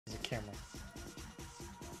camera.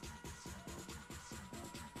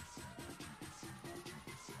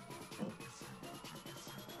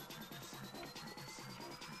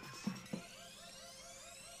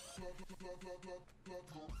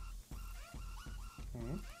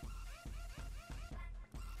 Hmm.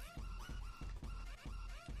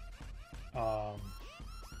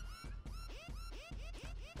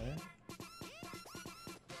 Okay.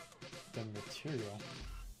 The material.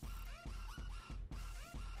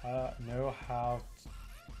 Know how to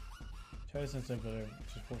try something, but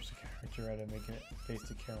to force the character out of making it face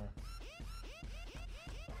the camera.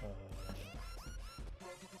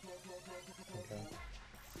 Okay.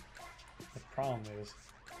 The problem is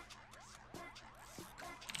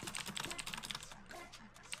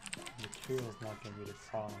material is not going to be the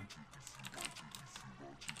problem.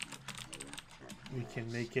 We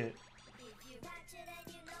can make it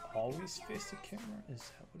always face the camera.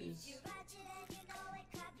 Is that what it is?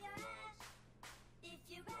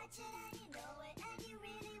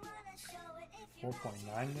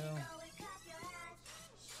 4.9 now?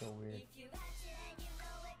 So weird.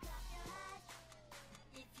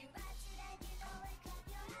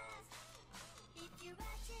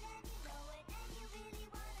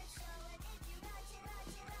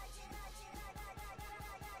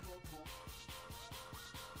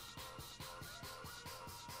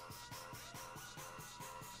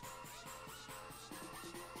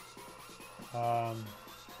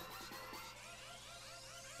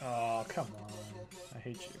 Oh, come on. I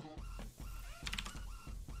hate you.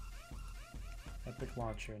 Epic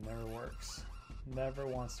Launcher never works. Never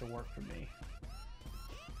wants to work for me.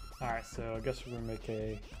 Alright, so I guess we're gonna make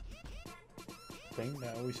a thing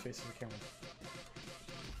that always faces the camera.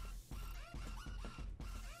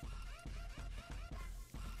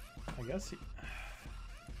 I guess wish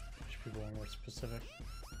people were more specific.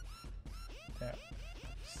 Yeah.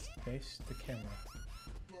 Face the camera.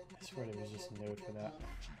 I swear there was just a note for that.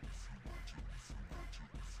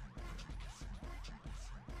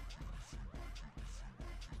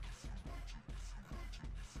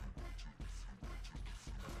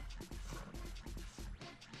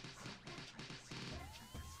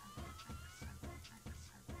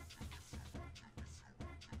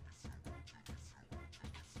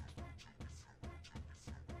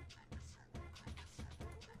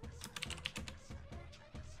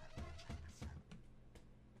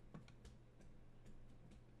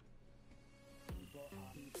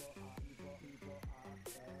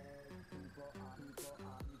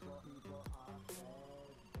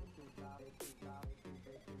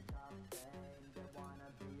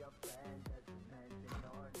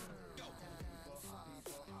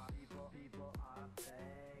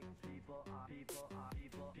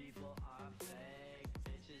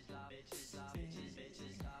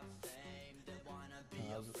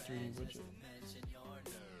 Widget.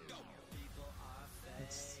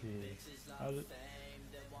 Let's see. How did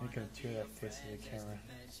make a two that faces the camera?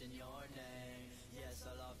 Yes,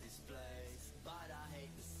 I love this place, but I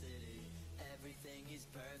hate the city. Everything is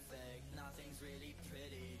perfect, nothing's really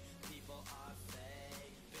pretty. People are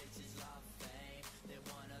fake, bitches love fame. They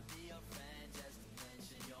wanna be your friend just to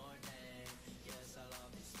mention your name. Yes, I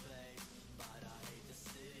love this place, but I hate the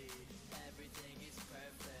city. Everything is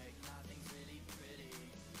perfect, nothing's really pretty.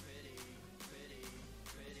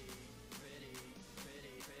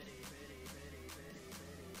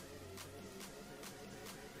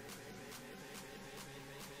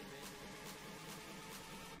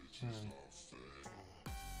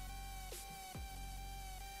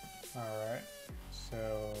 Alright,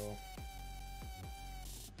 so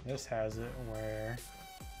this has it where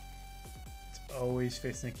it's always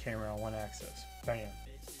facing the camera on one axis. Bam.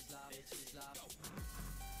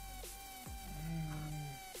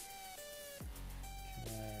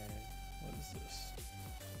 What is this?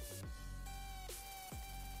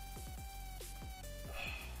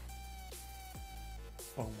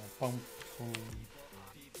 Boom, boom, boom.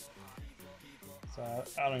 So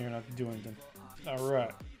I don't even have to do anything.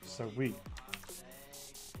 Alright, so we